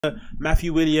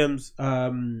Matthew Williams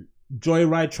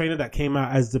Joyride trainer that came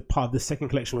out as the part of the second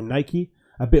collection with Nike.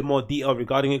 A bit more detail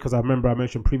regarding it, because I remember I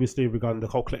mentioned previously regarding the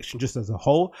whole collection just as a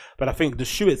whole, but I think the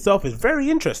shoe itself is very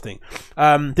interesting.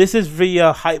 This is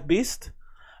via Hype Beast.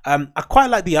 I quite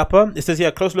like the upper. It says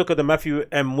here, close look at the Matthew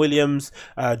M. Williams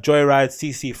Joyride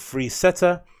CC3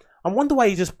 setter. I wonder why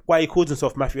he calls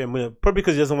himself Matthew M. Williams. Probably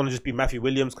because he doesn't want to just be Matthew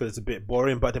Williams, because it's a bit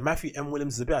boring. But the Matthew M.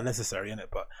 Williams is a bit unnecessary, isn't it?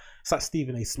 But it's like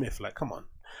Stephen A. Smith. Like, come on.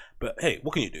 But hey,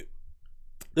 what can you do?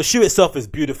 The shoe itself is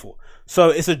beautiful. So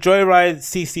it's a Joyride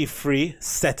CC3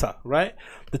 setter, right?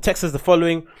 The text is the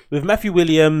following: with Matthew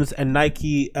Williams and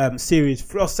Nike series.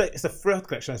 It's the third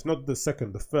collection. It's not the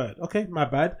second, the third. Okay, my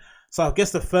bad. So I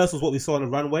guess the first was what we saw on the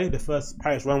runway, the first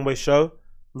Paris runway show,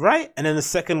 right? And then the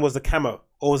second was the camo,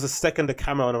 or was the second the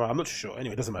camo on the I'm not sure.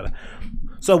 Anyway, it doesn't matter.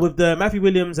 So with the Matthew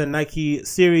Williams and Nike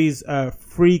series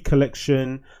 3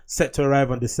 collection set to arrive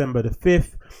on December the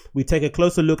 5th, we take a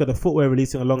closer look at the footwear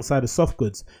releasing alongside the soft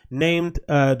goods. Named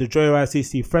the Joyride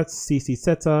CC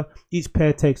setter, each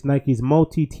pair takes Nike's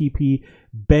multi-TP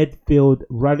bed-filled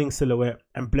running silhouette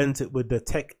and blends it with the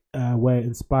tech wear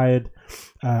inspired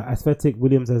aesthetic.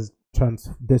 Williams has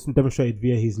demonstrated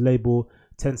via his label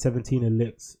 1017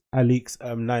 Alix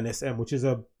 9SM, which is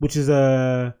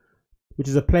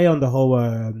a play on the whole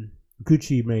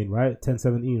Gucci main, right?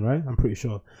 1017, right? I'm pretty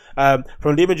sure.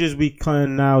 From the images, we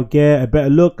can now get a better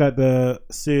look at the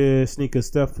sneaker's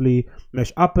stealthily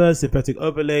mesh uppers, synthetic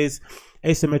overlays,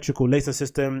 asymmetrical lacing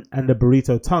system, and the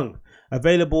burrito tongue.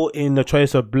 Available in the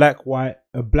choice of black, white,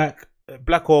 black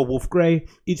or wolf grey.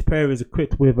 Each pair is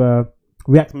equipped with a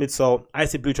React midsole,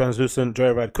 icy blue translucent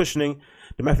Joyride cushioning.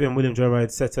 The Matthew and Williams Joyride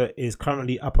setter is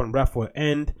currently up on raffle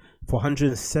end for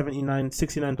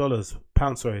 $169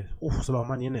 pounds. Sorry, it's a lot of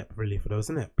money in it, really, for those,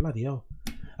 isn't it? Bloody hell.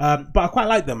 But I quite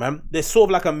like them, man. They're sort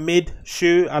of like a mid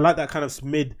shoe. I like that kind of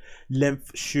mid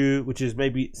length shoe, which is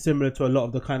maybe similar to a lot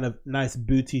of the kind of nice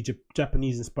booty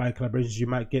Japanese inspired collaborations you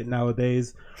might get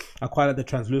nowadays. I quite like the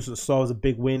translucent sole, is a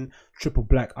big win. Triple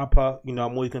black upper, you know,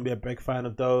 I'm always gonna be a big fan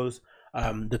of those.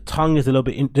 The tongue is a little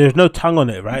bit there's no tongue on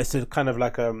it, right? It's kind of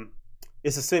like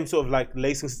it's the same sort of like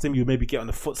lacing system you maybe get on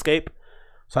the Footscape,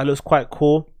 so it looks quite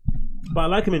cool. But I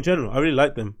like them in general. I really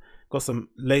like them. Got some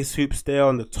lace hoops there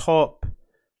on the top.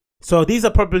 So these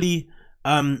are probably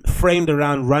framed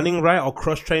around running, right, or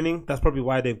cross training. That's probably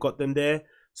why they've got them there.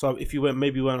 So if you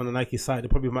maybe went on the Nike site, they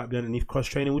probably might be underneath cross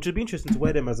training, which would be interesting to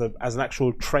wear them as an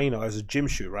actual trainer, as a gym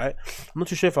shoe, right? I'm not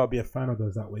too sure if I'll be a fan of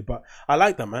those that way, but I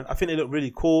like them, man. I think they look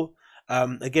really cool.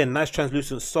 Again, nice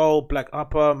translucent sole, black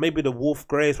upper. Maybe the wolf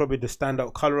grey is probably the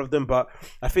standout color of them, but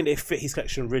I think they fit his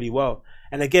collection really well.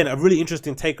 And again, a really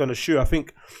interesting take on the shoe. I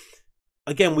think,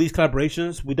 again, with these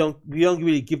collaborations, we don't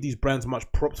really give these brands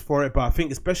much props for it, but I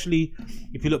think especially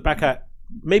if you look back at,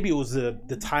 maybe it was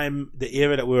the time, the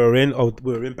era that we were in, or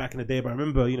we were in back in the day, but I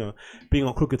remember, you know, being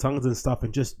on Crooked Tongues and stuff,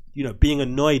 and just, you know, being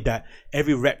annoyed that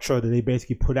every retro that they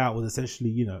basically put out was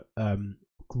essentially, you know,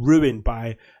 ruined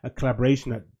by a collaboration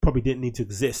that probably didn't need to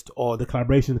exist, or the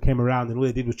collaboration that came around and all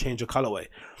they did was change the colorway.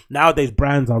 Nowadays,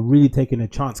 brands are really taking a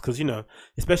chance, because, you know,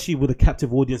 especially with the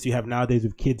captive audience you have nowadays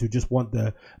with kids who just want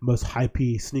the most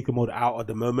hypey sneaker mode out at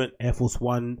the moment, Air Force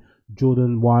One,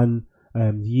 Jordan 1,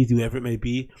 Yeezy, whatever it may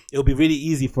be, it'll be really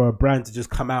easy for a brand to just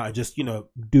come out and just, you know,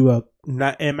 do a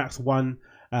Air Max 1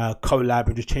 collab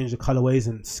and just change the colorways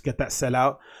and get that sell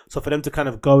out. So for them to kind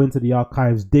of go into the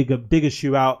archives, dig a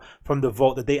shoe out from the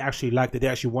vault that they actually like, that they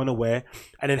actually want to wear,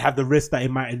 and then have the risk that it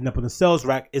might end up on the sales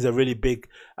rack, is a really big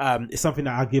it's something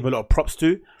that I give a lot of props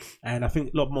to, and I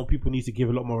think a lot more people need to give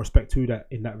a lot more respect to that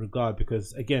in that regard,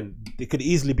 because again, it could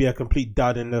easily be a complete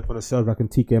dud and end up on the sales rack in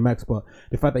TK Maxx, but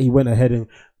the fact that he went ahead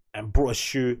and brought a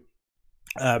shoe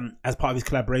as part of his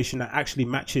collaboration that actually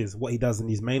matches what he does in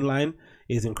his main line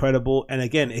is incredible. And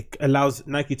again, it allows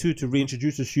Nike too to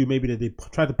reintroduce a shoe maybe that they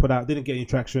tried to put out, didn't get any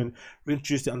traction,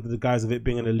 reintroduced it under the guise of it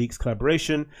being an Alix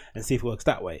collaboration, and see if it works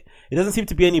that way. It doesn't seem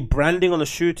to be any branding on the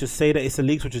shoe to say that it's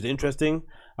Alix, which is interesting.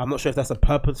 I'm not sure if that's a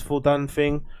purposeful done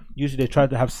thing. Usually they try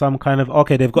to have some kind of,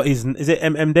 okay, they've got his, is it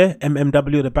MM there?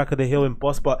 MMW at the back of the heel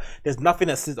embossed, but there's nothing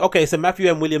that says, okay, it's a Matthew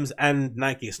M. Williams and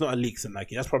Nike. It's not Alix and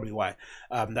Nike. That's probably why.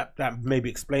 That maybe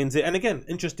explains it. And again,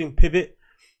 interesting pivot.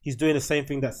 He's doing the same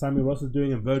thing that Samuel Ross is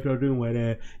doing and Virgil are doing, where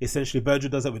they're essentially, Virgil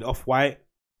does it with Off-White.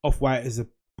 Off-White is a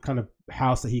kind of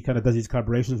house that he kind of does these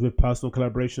collaborations with, personal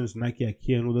collaborations, Nike,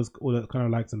 IKEA, and all that kind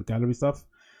of likes and gallery stuff.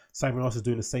 Samuel Ross is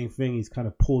doing the same thing. He's kind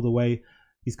of pulled away.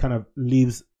 He's kind of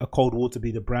leaves a Cold War to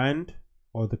be the brand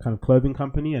or the kind of clothing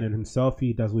company, and then himself,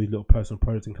 he does all these little personal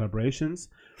products and collaborations.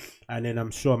 And then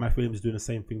I'm sure Matthew Williams is doing the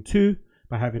same thing too,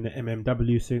 by having the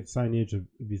MMW signage of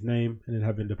his name, and then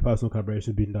having the personal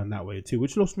collaboration being done that way too,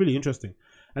 which looks really interesting.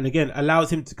 and again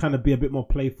allows him to kind of be a bit more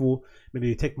playful,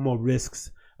 maybe take more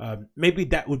risks. Maybe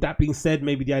that, with that being said,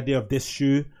 maybe the idea of this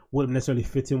shoe wouldn't necessarily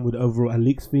fit in with overall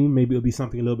Alik's theme. Maybe it'll be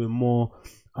something a little bit more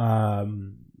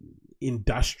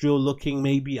industrial looking,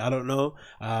 maybe, I don't know.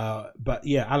 But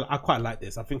yeah, I quite like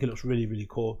this. I think it looks really, really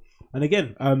cool. And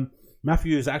again,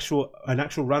 Matthew is an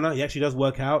actual runner. He actually does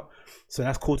work out, so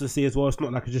that's cool to see as well. It's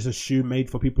not like just a shoe made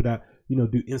for people that, you know,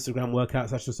 do Instagram workouts.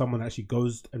 That's just someone that actually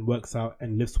goes and works out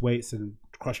and lifts weights and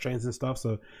cross trains and stuff.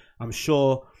 So I'm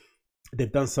sure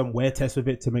they've done some wear tests with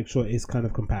it to make sure it's kind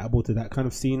of compatible to that kind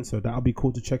of scene. So that'll be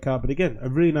cool to check out. But again, a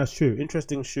really nice shoe,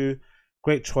 interesting shoe,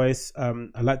 great choice.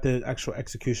 I like the actual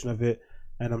execution of it,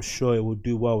 and I'm sure it will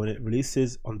do well when it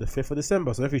releases on the 5th of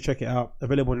December. So definitely check it out.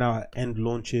 Available now at End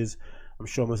Launches. I'm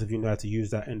sure most of you know how to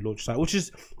use that End Launch site, which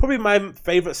is probably my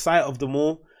favorite site of them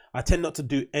all. I tend not to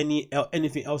do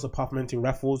anything else apart from entering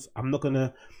raffles. I'm not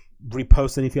gonna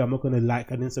repost anything. I'm not gonna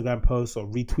like an Instagram post or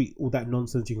retweet all that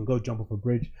nonsense. You can go jump off a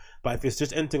bridge. But if it's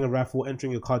just entering a raffle,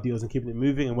 entering your card deals and keeping it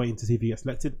moving and waiting to see if you get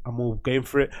selected, I'm all game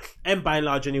for it. And by and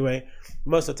large anyway,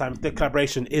 most of the time the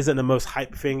collaboration isn't the most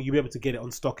hype thing. You'll be able to get it on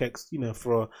StockX, you know,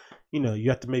 for, you know, you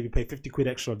have to maybe pay 50 quid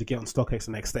extra to get on StockX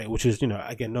the next day, which is, you know,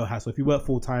 again, no hassle. If you work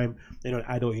full time, you know,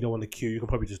 idle, you don't want to queue, you can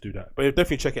probably just do that. But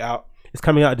definitely check it out. It's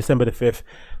coming out December the 5th,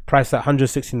 priced at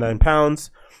 £169,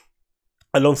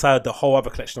 alongside the whole other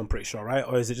collection, I'm pretty sure, right?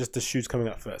 Or is it just the shoes coming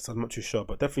out first? I'm not too sure,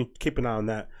 but definitely keep an eye on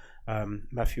that.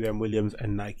 Matthew M. Williams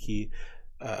and Nike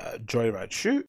Joyride shoe.